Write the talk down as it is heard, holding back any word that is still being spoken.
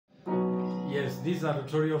Yes, this is a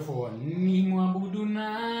tutorial for Nimwabudu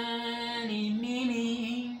Nani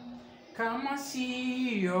kama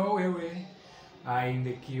sio wewe, in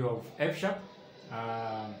the key of F sharp.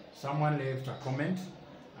 Someone left a comment.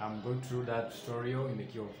 I'm going through that tutorial in the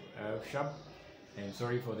key of F sharp, and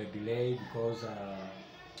sorry for the delay because I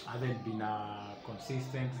haven't been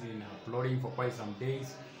consistent in uploading for quite some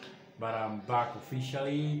days, but I'm back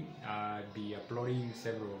officially. I'll be uploading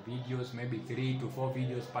several videos, maybe 3 to 4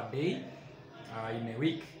 videos per day in a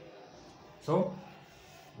week. So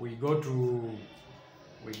we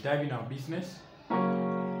dive in our business.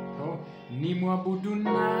 So Nimwabudu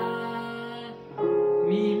Nani.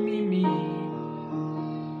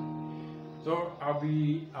 So I'll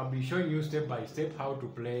be showing you step by step how to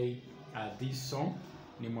play this song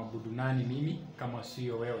Nimwabudu Nani mimi kama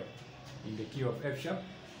sio wewe in the key of F sharp.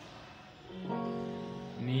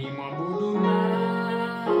 Nimwabudu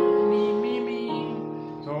Nani mimi.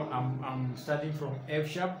 So I'm starting from F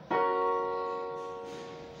sharp,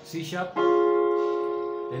 C sharp,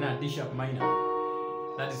 then a D sharp minor.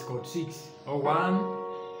 That is called 6. Oh, 1,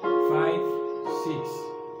 5, 6.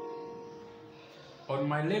 On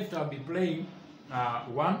my left, I'll be playing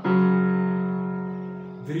 1,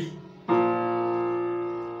 3,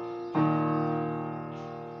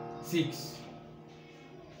 6.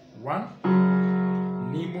 1.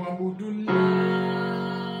 Nimwabudu Nani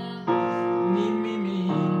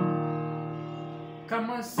mimi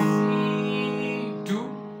kama si 2,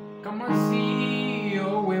 kama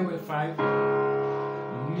sio wewe 5.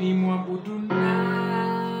 Nimwabudu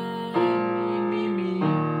Nani mimi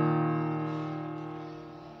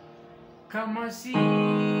kama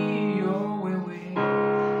sio wewe,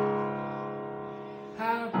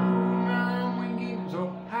 hakuna mwingine.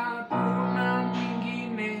 So hakuna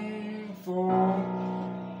mwingine, 4,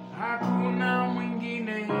 hakuna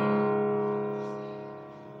mwingine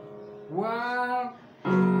wa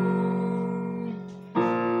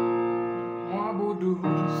kumwabudu.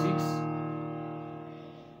 6.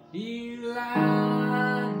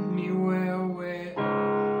 Ila ni wewe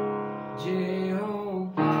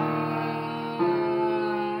Jehova,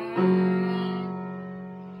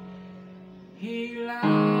 ila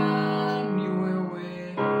ni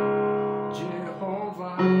wewe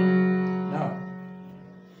Jehova. Now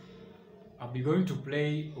I'll be going to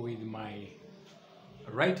play with my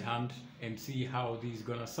right hand and see how this is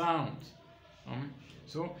gonna sound.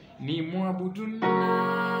 So Nimwabudu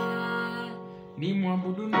Nani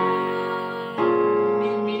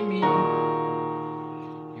mimi.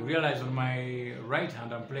 You realize on my right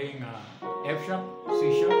hand I'm playing F sharp,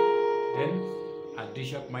 C sharp, then a D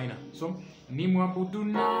sharp minor. So Nimwabudu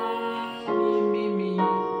Nani mimi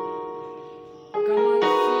kama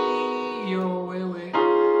sio wewe.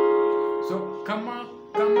 So kama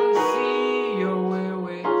sio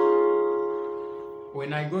wewe.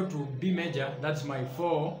 When I go to B major, that's my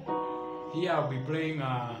 4. Here I'll be playing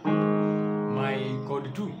my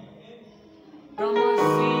chord 2. Kama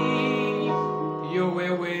sio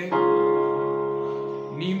wewe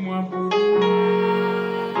Nimwabudu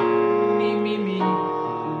Nani mimi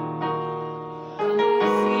kama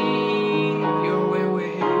sio wewe,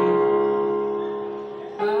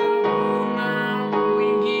 hakuna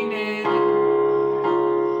mwingine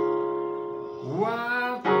wa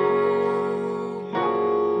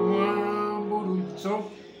kumwabudu. So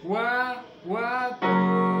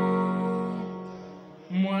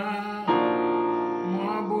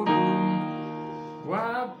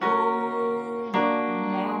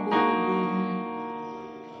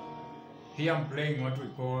here I'm playing what we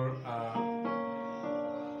call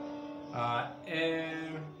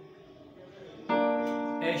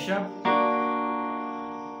A sharp,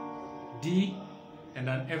 D, and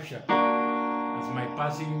an F sharp as my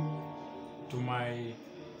passing to my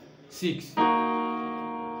 6.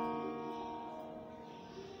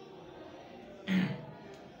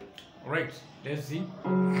 Alright, let's see.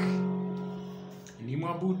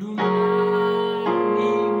 Nimwabudu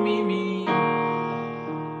Nani mimi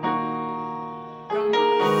kama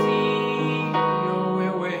sio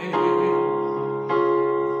wewe.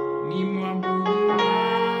 Nimwabudu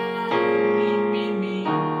Nani mimi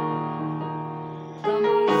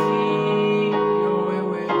kama sio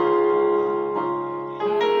wewe,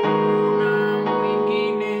 hakuna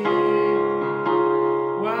mwingine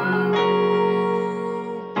wa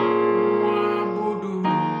kumwabudu.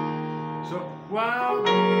 So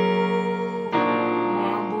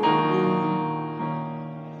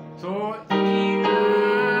so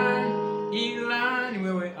ila ni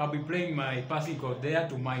wewe. I'll be playing my passing chord there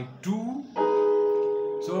to my 2.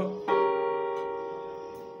 So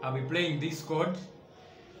I'll be playing this chord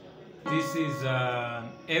This is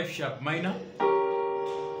F sharp minor.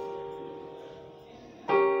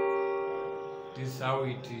 This is how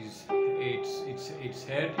it is. It's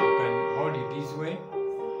held. You can hold it this way.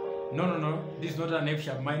 No. This is not an F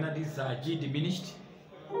sharp minor. This is a G diminished.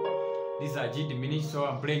 This is a G diminished. So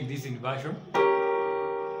I'm playing this inversion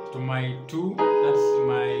to my 2. That's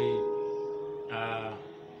my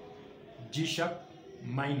G sharp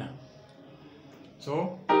minor.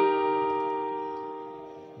 So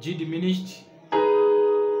G diminished,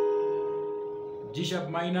 G sharp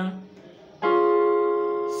minor,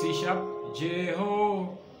 C sharp,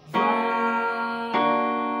 Jehovah.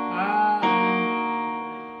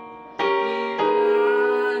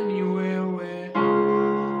 Nani wewe,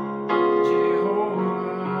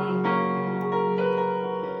 Jehovah.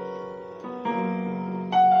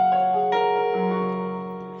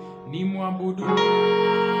 Nimwabudu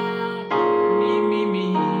ni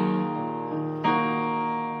mimi.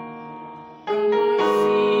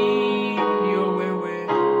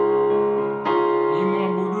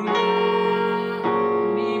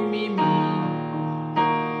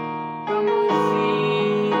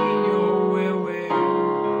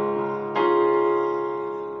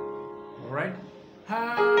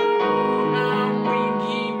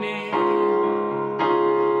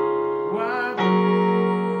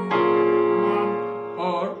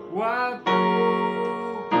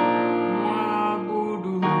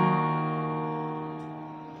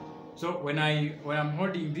 So when I'm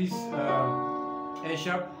holding this A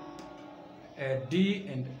sharp, D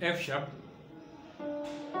and F sharp,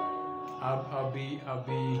 I'll be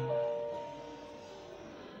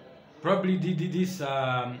probably this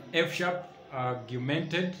F sharp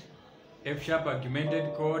augmented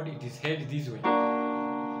chord. It is held this way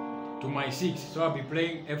to my 6. So I'll be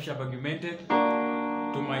playing F sharp augmented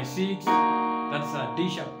to my 6. That's a D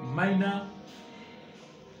sharp minor.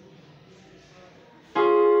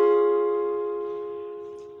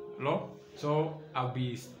 Low. So I'll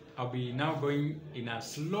be now going in a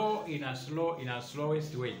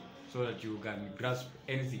slowest way, so that you can grasp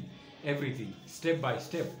everything step by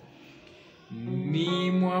step.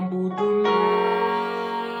 Nimwabudu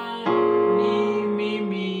ni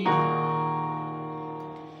mimi,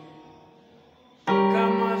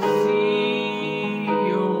 kama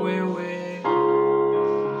siyo wewe.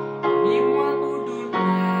 Nimwabudu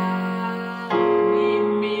ni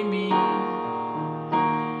mimi,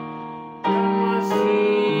 kama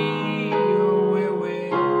siyo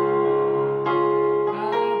wewe.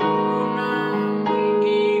 Hakuna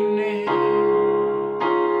mwingine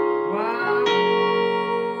wa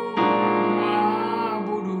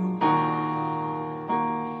kumwabudu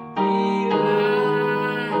ila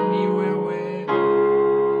ni wewe,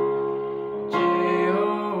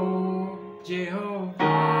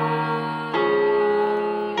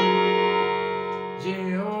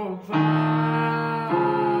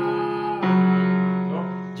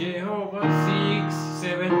 Jehovah 6,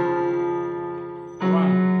 7,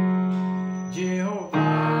 1.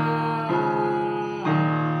 Jehovah.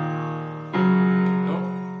 No,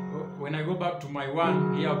 when I go back to my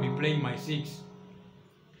 1, here I'll be playing my 6.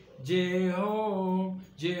 Jehovah,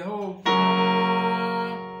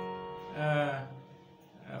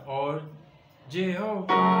 or Jehovah.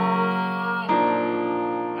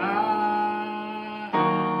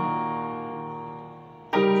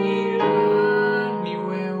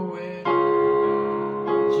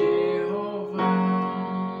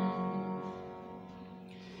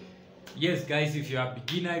 Yes, guys, if you are a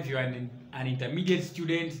beginner, if you are an intermediate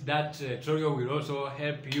student, that tutorial will also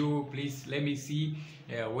help you. Please let me see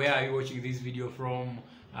where are you watching this video from.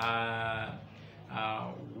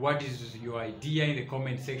 What is your idea in the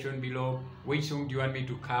comment section below? Which song do you want me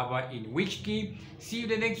to cover in which key? See you in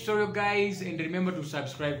the next tutorial, guys, and remember to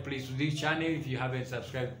subscribe please to this channel if you haven't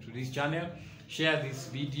subscribed to this channel. Share these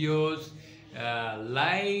videos,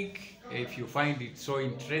 like if you find it so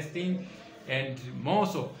interesting, and more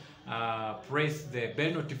so press the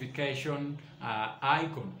bell notification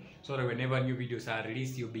icon, so that whenever new videos are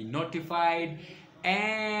released, you'll be notified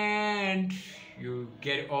and you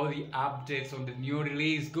get all the updates on the new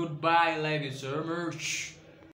release. Goodbye, love you so much.